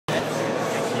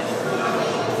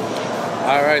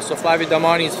Alright, so Flavia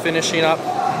Damani's finishing up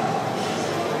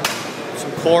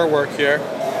some core work here.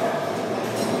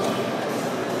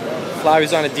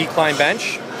 Flavia's on a decline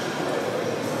bench,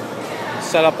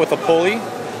 set up with a pulley,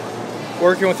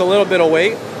 working with a little bit of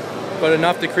weight, but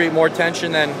enough to create more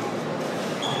tension than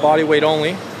body weight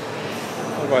only.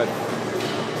 Oh, go ahead.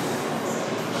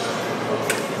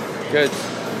 Good.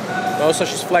 Also,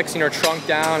 she's flexing her trunk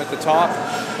down at the top.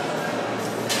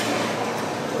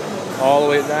 All the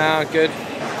way down, good.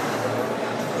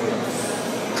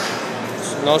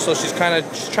 And also, she's trying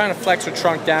to flex her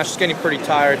trunk down. She's getting pretty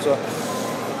tired, so.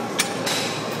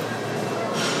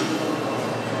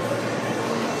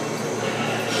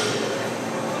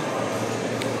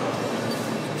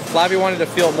 Flavia wanted to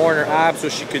feel more in her abs.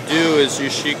 What she could do is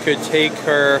she could take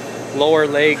her lower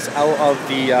legs out of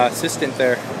the assistant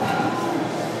there,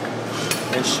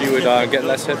 and she would get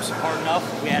less hips. Hard enough.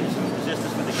 We added some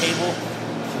resistance with the cable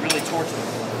to really torch her.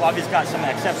 Flavia's got some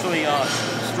exceptionally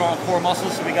strong core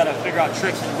muscles, so we got to figure out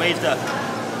tricks and ways to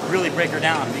really break her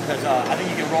down, because I think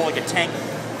you can roll like a tank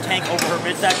over her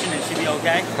midsection and she'll be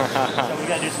okay. So we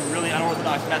got to do some really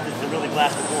unorthodox methods to really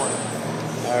blast the core.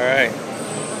 All right.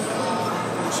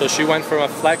 So she went from a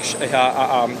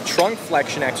trunk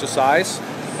flexion exercise,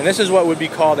 and this is what would be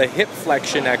called a hip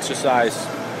flexion exercise.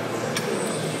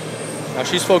 Now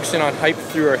she's focusing on height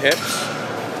through her hips.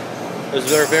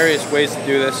 There are various ways to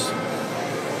do this.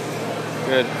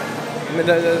 Good.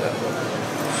 The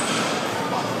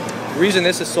reason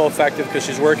this is so effective because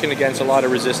she's working against a lot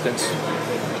of resistance.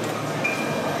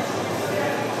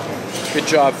 Good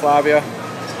job, Flavia.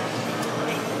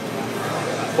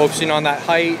 Focusing on that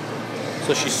height.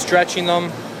 So she's stretching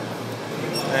them,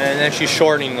 and then she's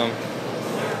shortening them.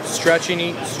 Stretched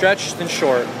and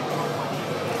short.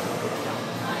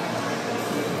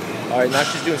 All right, now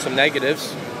she's doing some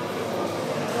negatives.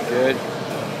 Good.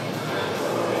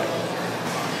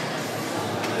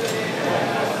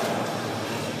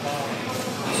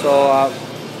 So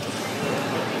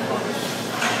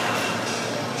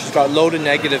she's got loaded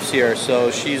negatives here,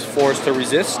 so she's forced to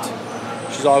resist.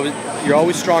 You're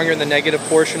always stronger in the negative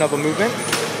portion of a movement,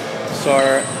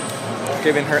 so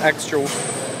giving her extra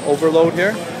overload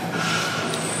here.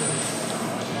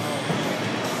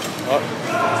 Oh,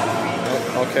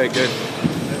 okay, good.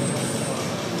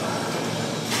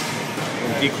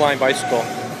 Decline bicycle.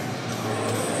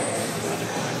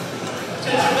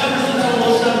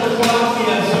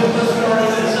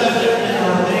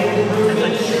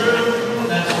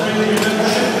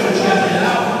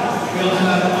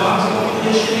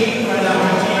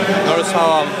 Notice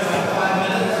how